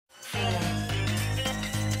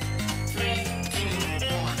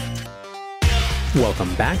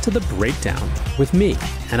Welcome back to The Breakdown with me,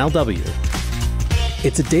 NLW.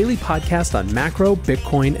 It's a daily podcast on macro,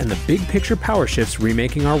 Bitcoin, and the big picture power shifts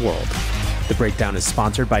remaking our world. The Breakdown is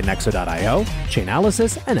sponsored by Nexo.io,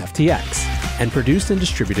 Chainalysis, and FTX, and produced and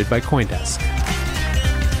distributed by CoinDesk.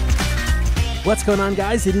 What's going on,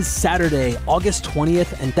 guys? It is Saturday, August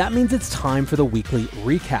 20th, and that means it's time for the weekly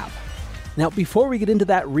recap. Now, before we get into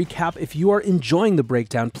that recap, if you are enjoying The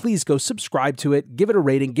Breakdown, please go subscribe to it, give it a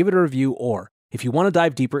rating, give it a review, or if you want to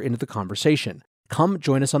dive deeper into the conversation, come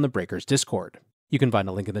join us on the Breakers Discord. You can find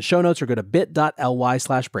a link in the show notes or go to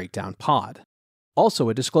bit.ly/breakdownpod. Also,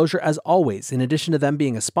 a disclosure as always, in addition to them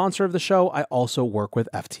being a sponsor of the show, I also work with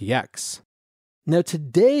FTX. Now,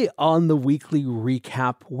 today on the weekly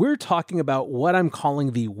recap, we're talking about what I'm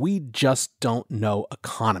calling the we just don't know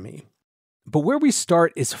economy. But where we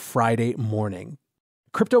start is Friday morning.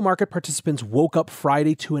 Crypto market participants woke up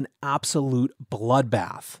Friday to an absolute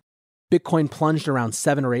bloodbath. Bitcoin plunged around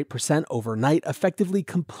 7 or 8% overnight, effectively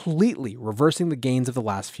completely reversing the gains of the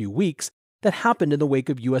last few weeks that happened in the wake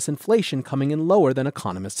of US inflation coming in lower than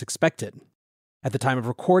economists expected. At the time of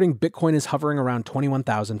recording, Bitcoin is hovering around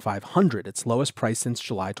 21,500, its lowest price since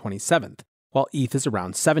July 27th, while ETH is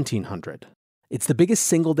around 1,700. It's the biggest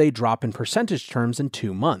single-day drop in percentage terms in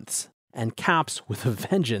 2 months, and caps, with a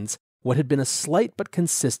vengeance, what had been a slight but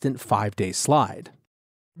consistent 5-day slide.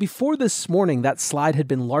 Before this morning, that slide had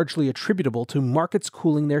been largely attributable to markets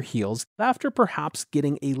cooling their heels after perhaps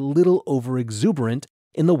getting a little over-exuberant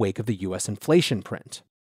in the wake of the US inflation print.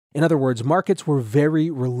 In other words, markets were very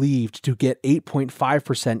relieved to get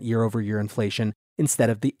 8.5% year-over-year inflation instead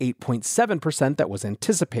of the 8.7% that was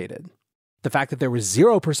anticipated. The fact that there was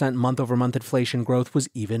 0% month-over-month inflation growth was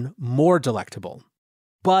even more delectable.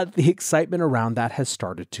 But the excitement around that has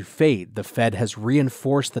started to fade. The Fed has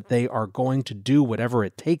reinforced that they are going to do whatever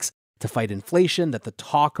it takes to fight inflation, that the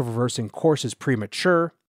talk of reversing course is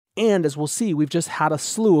premature, and as we'll see, we've just had a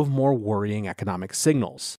slew of more worrying economic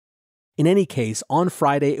signals. In any case, on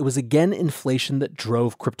Friday, it was again inflation that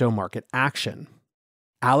drove crypto market action.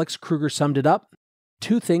 Alex Kruger summed it up.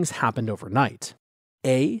 2 things happened overnight.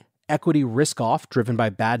 A, equity risk-off driven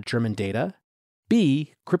by bad German data.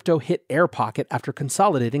 B, crypto hit air pocket after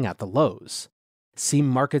consolidating at the lows. See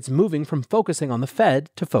markets moving from focusing on the Fed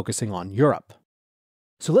to focusing on Europe.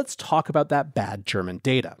 So let's talk about that bad German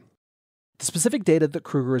data. The specific data that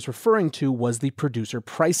Kruger is referring to was the producer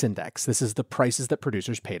price index. This is the prices that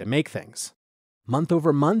producers pay to make things. Month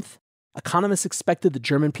over month, economists expected the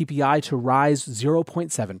German PPI to rise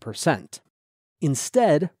 0.7%.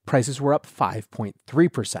 Instead, prices were up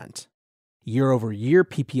 5.3%. Year-over-year,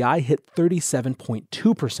 PPI hit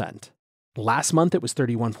 37.2%. Last month, it was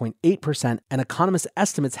 31.8%, and economist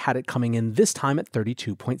estimates had it coming in this time at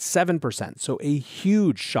 32.7%, so a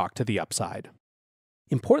huge shock to the upside.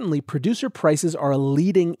 Importantly, producer prices are a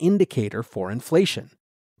leading indicator for inflation,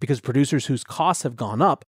 because producers whose costs have gone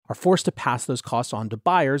up are forced to pass those costs on to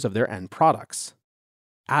buyers of their end products.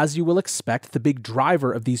 As you will expect, the big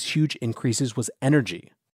driver of these huge increases was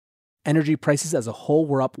energy. Energy prices as a whole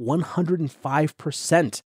were up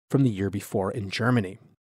 105% from the year before in Germany.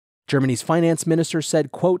 Germany's finance minister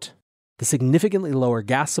said, quote, "The significantly lower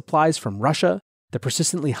gas supplies from Russia, the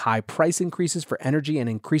persistently high price increases for energy and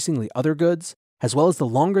increasingly other goods, as well as the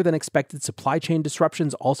longer than expected supply chain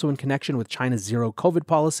disruptions also in connection with China's zero COVID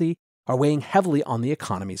policy, are weighing heavily on the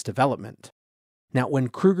economy's development." Now, when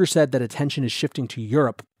Kruger said that attention is shifting to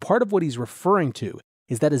Europe, part of what he's referring to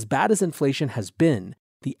is that as bad as inflation has been,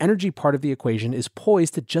 the energy part of the equation is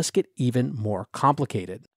poised to just get even more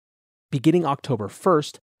complicated. Beginning October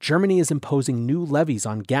 1st, Germany is imposing new levies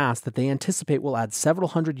on gas that they anticipate will add several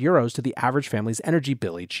hundred euros to the average family's energy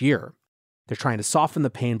bill each year. They're trying to soften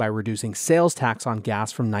the pain by reducing sales tax on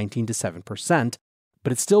gas from 19 to 7%,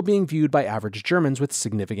 but it's still being viewed by average Germans with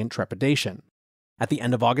significant trepidation. At the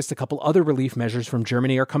end of August, a couple other relief measures from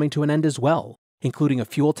Germany are coming to an end as well, including a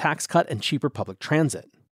fuel tax cut and cheaper public transit.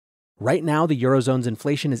 Right now, the Eurozone's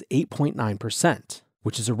inflation is 8.9%,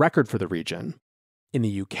 which is a record for the region. In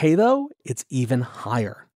the UK, though, it's even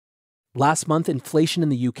higher. Last month, inflation in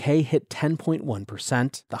the UK hit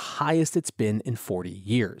 10.1%, the highest it's been in 40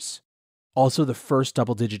 years. Also the first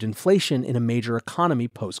double-digit inflation in a major economy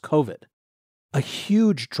post-COVID. A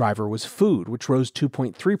huge driver was food, which rose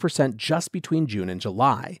 2.3% just between June and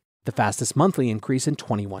July, the fastest monthly increase in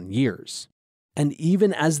 21 years. And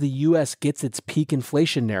even as the US gets its peak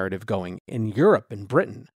inflation narrative going, in Europe and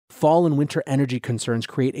Britain, fall and winter energy concerns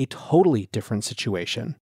create a totally different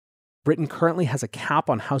situation. Britain currently has a cap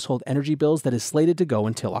on household energy bills that is slated to go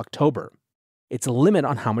until October. It's a limit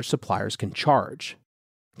on how much suppliers can charge.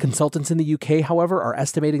 Consultants in the UK, however, are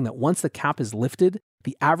estimating that once the cap is lifted,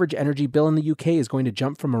 The average energy bill in the UK is going to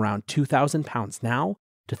jump from around £2,000 now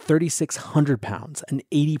to £3,600, an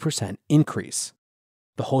 80% increase.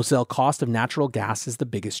 The wholesale cost of natural gas is the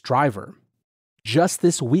biggest driver. Just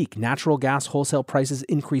this week, natural gas wholesale prices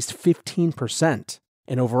increased 15%,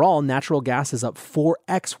 and overall, natural gas is up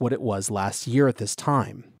 4x what it was last year at this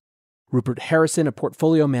time. Rupert Harrison, a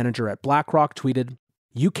portfolio manager at BlackRock, tweeted,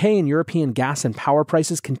 "UK and European gas and power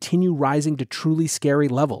prices continue rising to truly scary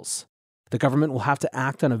levels. The government will have to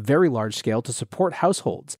act on a very large scale to support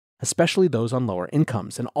households, especially those on lower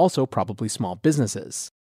incomes, and also probably small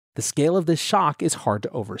businesses. The scale of this shock is hard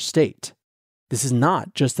to overstate. This is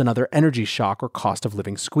not just another energy shock or cost of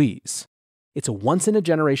living squeeze. It's a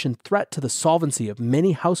once-in-a-generation threat to the solvency of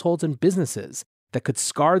many households and businesses that could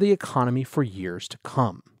scar the economy for years to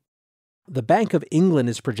come." The Bank of England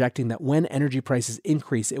is projecting that when energy prices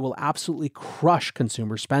increase, it will absolutely crush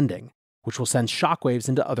consumer spending, which will send shockwaves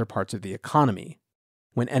into other parts of the economy.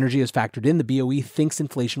 When energy is factored in, the BOE thinks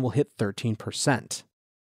inflation will hit 13%.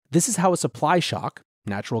 This is how a supply shock,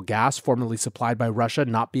 natural gas formerly supplied by Russia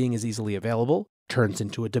not being as easily available, turns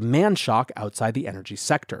into a demand shock outside the energy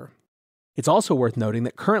sector. It's also worth noting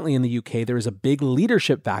that currently in the UK there is a big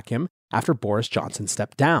leadership vacuum after Boris Johnson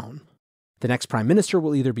stepped down. The next Prime Minister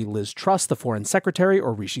will either be Liz Truss, the Foreign Secretary,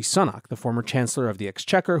 or Rishi Sunak, the former Chancellor of the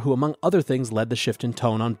Exchequer, who among other things led the shift in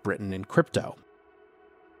tone on Britain in crypto.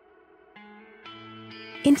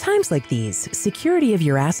 In times like these, security of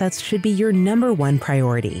your assets should be your number one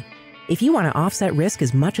priority. If you want to offset risk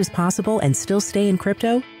as much as possible and still stay in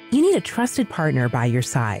crypto, you need a trusted partner by your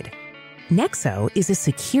side. Nexo is a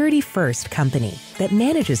security-first company that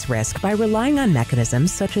manages risk by relying on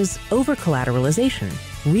mechanisms such as over-collateralization,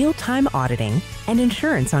 real-time auditing, and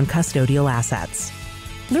insurance on custodial assets.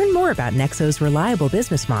 Learn more about Nexo's reliable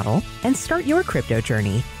business model and start your crypto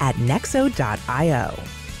journey at nexo.io.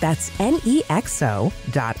 That's Nexo.io.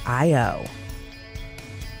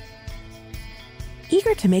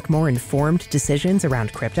 Eager to make more informed decisions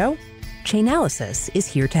around crypto? Chainalysis is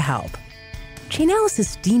here to help.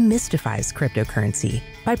 Chainalysis demystifies cryptocurrency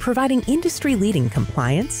by providing industry-leading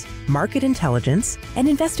compliance, market intelligence, and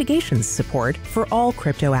investigations support for all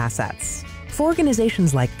crypto assets for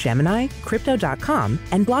organizations like Gemini, Crypto.com,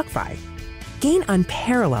 and BlockFi. Gain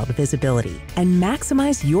unparalleled visibility and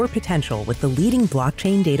maximize your potential with the leading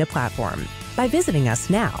blockchain data platform by visiting us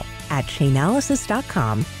now at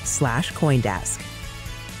chainalysis.com/Coindesk.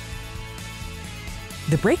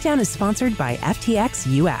 The Breakdown is sponsored by FTX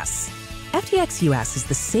US. FTX US is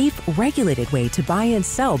the safe, regulated way to buy and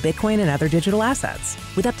sell Bitcoin and other digital assets,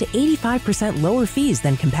 with up to 85% lower fees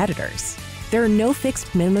than competitors. There are no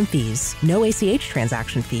fixed minimum fees, no ACH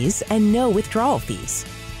transaction fees, and no withdrawal fees.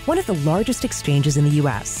 One of the largest exchanges in the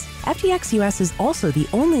US, FTX US is also the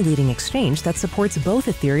only leading exchange that supports both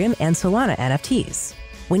Ethereum and Solana NFTs.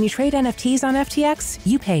 When you trade NFTs on FTX,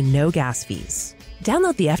 you pay no gas fees.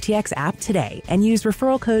 Download the FTX app today and use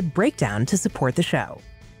referral code BREAKDOWN to support the show.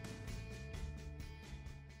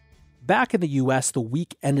 Back in the US, the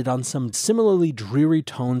week ended on some similarly dreary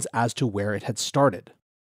tones as to where it had started.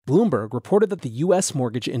 Bloomberg reported that the US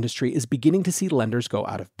mortgage industry is beginning to see lenders go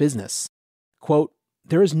out of business. Quote,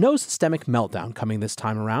 "There is no systemic meltdown coming this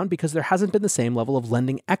time around because there hasn't been the same level of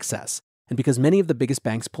lending excess, and because many of the biggest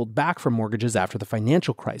banks pulled back from mortgages after the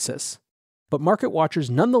financial crisis. But market watchers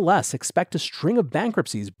nonetheless expect a string of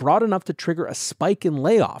bankruptcies broad enough to trigger a spike in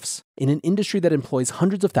layoffs in an industry that employs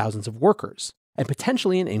hundreds of thousands of workers, and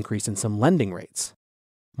potentially an increase in some lending rates.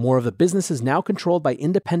 More of the business is now controlled by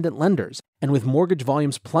independent lenders, and with mortgage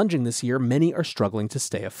volumes plunging this year, many are struggling to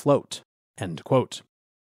stay afloat." End quote.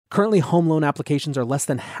 Currently, home loan applications are less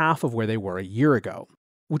than half of where they were a year ago,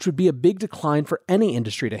 which would be a big decline for any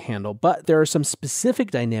industry to handle, but there are some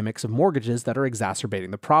specific dynamics of mortgages that are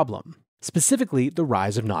exacerbating the problem, specifically the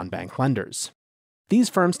rise of non-bank lenders. These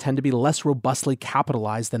firms tend to be less robustly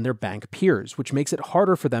capitalized than their bank peers, which makes it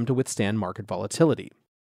harder for them to withstand market volatility.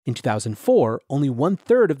 In 2004, only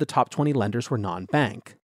 1/3 of the top 20 lenders were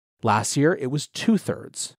non-bank. Last year, it was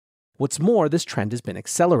 2/3. What's more, this trend has been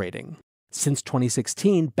accelerating. Since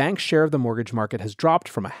 2016, banks' share of the mortgage market has dropped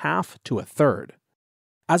from a half to a third.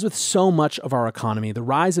 As with so much of our economy, the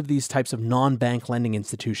rise of these types of non-bank lending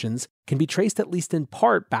institutions can be traced at least in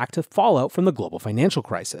part back to fallout from the global financial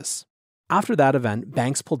crisis. After that event,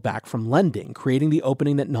 banks pulled back from lending, creating the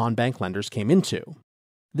opening that non-bank lenders came into.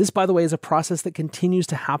 This, by the way, is a process that continues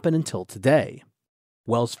to happen until today.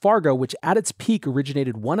 Wells Fargo, which at its peak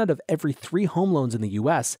originated 1 out of every 3 home loans in the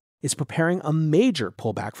US, is preparing a major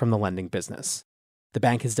pullback from the lending business. The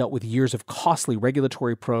bank has dealt with years of costly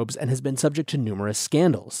regulatory probes and has been subject to numerous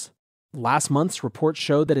scandals. Last month's report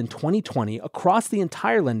showed that in 2020, across the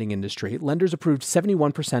entire lending industry, lenders approved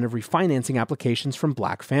 71% of refinancing applications from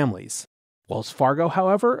Black families. Wells Fargo,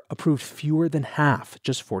 however, approved fewer than half,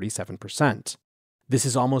 just 47%. This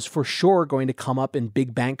is almost for sure going to come up in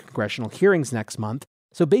big bank congressional hearings next month,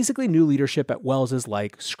 so basically new leadership at Wells is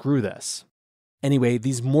like, screw this. Anyway,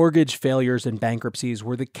 these mortgage failures and bankruptcies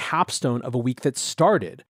were the capstone of a week that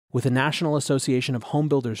started with a National Association of Home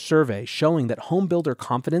Builders survey showing that home builder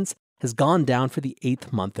confidence has gone down for the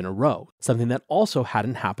 8th month in a row, something that also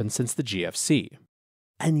hadn't happened since the GFC.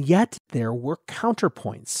 And yet there were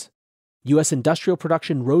counterpoints. U.S. industrial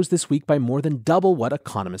production rose this week by more than double what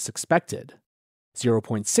economists expected,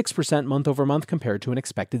 0.6% month over month compared to an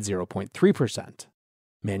expected 0.3%.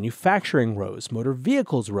 Manufacturing rose, motor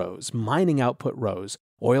vehicles rose, mining output rose,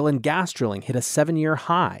 oil and gas drilling hit a 7-year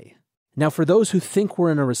high. Now, for those who think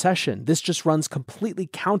we're in a recession, this just runs completely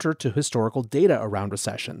counter to historical data around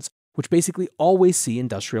recessions, which basically always see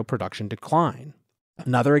industrial production decline.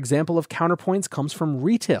 Another example of counterpoints comes from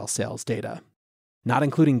retail sales data. Not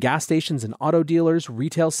including gas stations and auto dealers,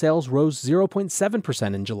 retail sales rose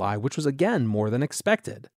 0.7% in July, which was again more than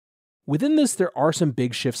expected. Within this, there are some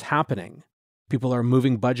big shifts happening. People are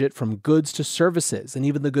moving budget from goods to services, and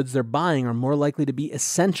even the goods they're buying are more likely to be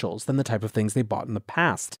essentials than the type of things they bought in the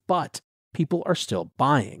past. But people are still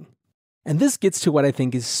buying. And this gets to what I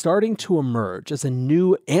think is starting to emerge as a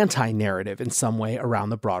new anti-narrative in some way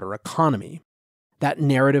around the broader economy. That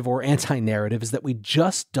narrative or anti-narrative is that we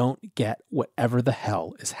just don't get whatever the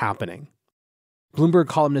hell is happening. Bloomberg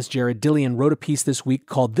columnist Jared Dillian wrote a piece this week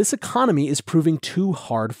called "This Economy is Proving Too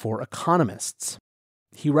Hard for Economists."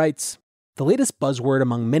 He writes, "The latest buzzword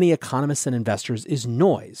among many economists and investors is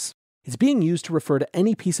noise. It's being used to refer to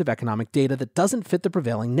any piece of economic data that doesn't fit the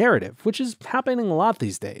prevailing narrative, which is happening a lot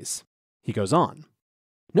these days." He goes on,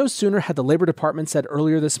 "No sooner had the Labor Department said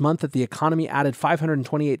earlier this month that the economy added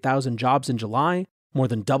 528,000 jobs in July, more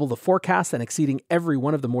than double the forecast and exceeding every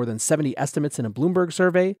one of the more than 70 estimates in a Bloomberg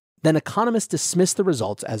survey, then economists dismissed the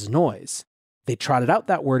results as noise. They trotted out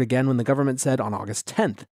that word again when the government said on August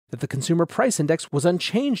 10th that the consumer price index was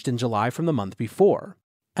unchanged in July from the month before,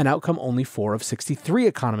 an outcome only 4 of 63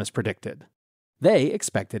 economists predicted. They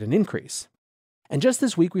expected an increase. And just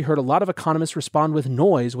this week, we heard a lot of economists respond with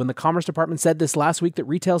noise when the Commerce Department said this last week that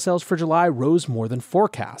retail sales for July rose more than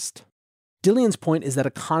forecast. Dillian's point is that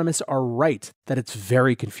economists are right that it's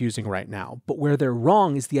very confusing right now, but where they're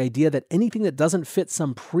wrong is the idea that anything that doesn't fit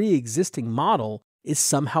some pre-existing model is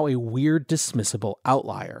somehow a weird, dismissible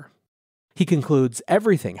outlier. He concludes,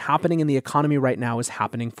 everything happening in the economy right now is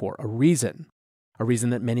happening for a reason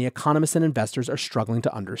that many economists and investors are struggling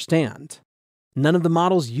to understand. None of the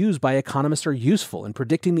models used by economists are useful in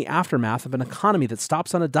predicting the aftermath of an economy that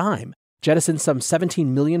stops on a dime, jettisons some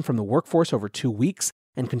 17 million from the workforce over 2 weeks,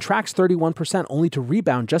 and contracts 31% only to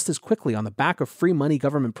rebound just as quickly on the back of free money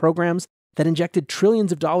government programs that injected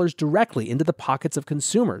trillions of dollars directly into the pockets of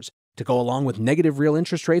consumers to go along with negative real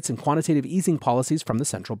interest rates and quantitative easing policies from the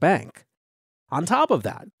central bank. On top of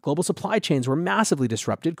that, global supply chains were massively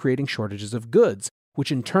disrupted, creating shortages of goods,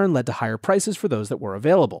 which in turn led to higher prices for those that were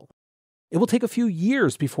available. It will take a few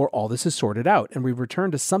years before all this is sorted out and we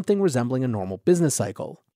return to something resembling a normal business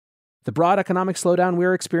cycle. The broad economic slowdown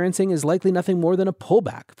we're experiencing is likely nothing more than a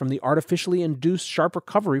pullback from the artificially induced sharp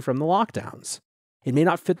recovery from the lockdowns. It may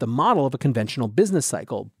not fit the model of a conventional business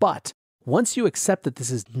cycle, but once you accept that this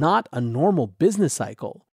is not a normal business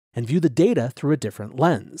cycle and view the data through a different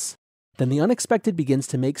lens, then the unexpected begins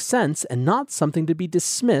to make sense and not something to be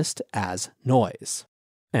dismissed as noise."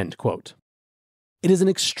 End quote. It is an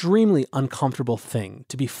extremely uncomfortable thing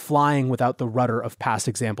to be flying without the rudder of past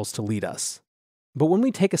examples to lead us. But when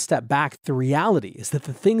we take a step back, the reality is that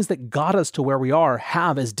the things that got us to where we are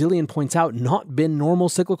have, as Dillian points out, not been normal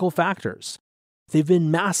cyclical factors. They've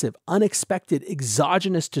been massive, unexpected,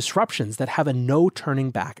 exogenous disruptions that have a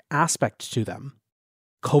no-turning-back aspect to them.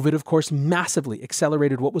 COVID, of course, massively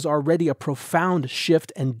accelerated what was already a profound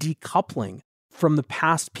shift and decoupling from the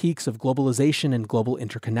past peaks of globalization and global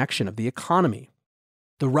interconnection of the economy.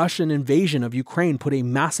 The Russian invasion of Ukraine put a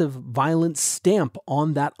massive, violent stamp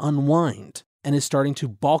on that unwind and is starting to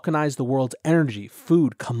balkanize the world's energy,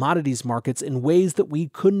 food, commodities markets in ways that we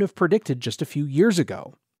couldn't have predicted just a few years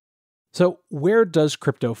ago. So where does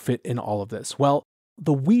crypto fit in all of this? Well,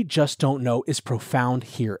 the we just don't know is profound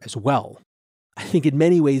here as well. I think in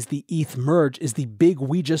many ways the ETH merge is the big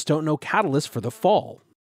we just don't know catalyst for the fall.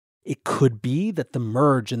 It could be that the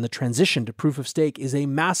merge and the transition to proof of stake is a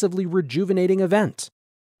massively rejuvenating event.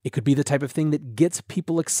 It could be the type of thing that gets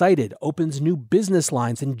people excited, opens new business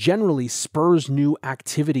lines, and generally spurs new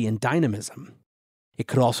activity and dynamism. It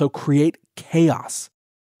could also create chaos.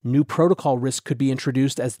 New protocol risk could be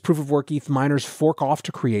introduced as proof-of-work ETH miners fork off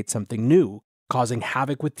to create something new, causing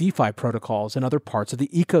havoc with DeFi protocols and other parts of the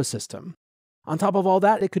ecosystem. On top of all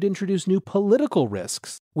that, it could introduce new political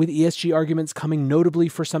risks, with ESG arguments coming notably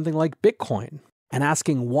for something like Bitcoin, and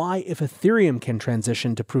asking why, if Ethereum can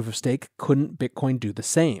transition to proof-of-stake, couldn't Bitcoin do the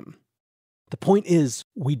same? The point is,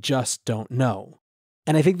 we just don't know.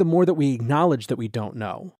 And I think the more that we acknowledge that we don't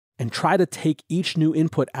know, and try to take each new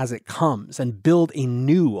input as it comes and build a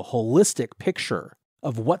new, holistic picture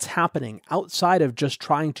of what's happening outside of just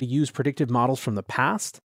trying to use predictive models from the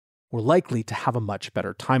past, we're likely to have a much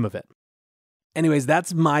better time of it. Anyways,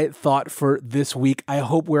 that's my thought for this week. I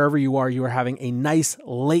hope wherever you are having a nice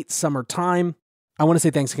late summer time. I want to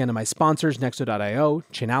say thanks again to my sponsors, Nexo.io,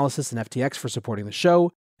 Chainalysis, and FTX for supporting the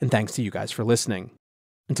show, and thanks to you guys for listening.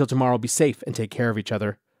 Until tomorrow, be safe and take care of each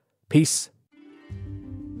other. Peace.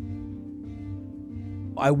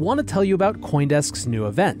 I want to tell you about CoinDesk's new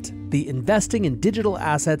event, the Investing in Digital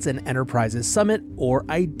Assets and Enterprises Summit, or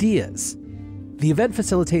IDEAS. The event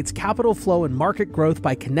facilitates capital flow and market growth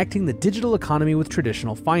by connecting the digital economy with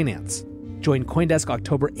traditional finance. Join CoinDesk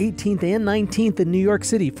October 18th and 19th in New York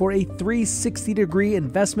City for a 360-degree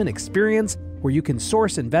investment experience where you can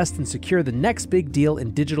source, invest, and secure the next big deal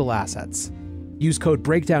in digital assets. Use code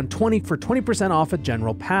BREAKDOWN20 for 20% off a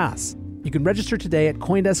general pass. You can register today at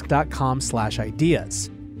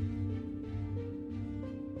coindesk.com/ideas.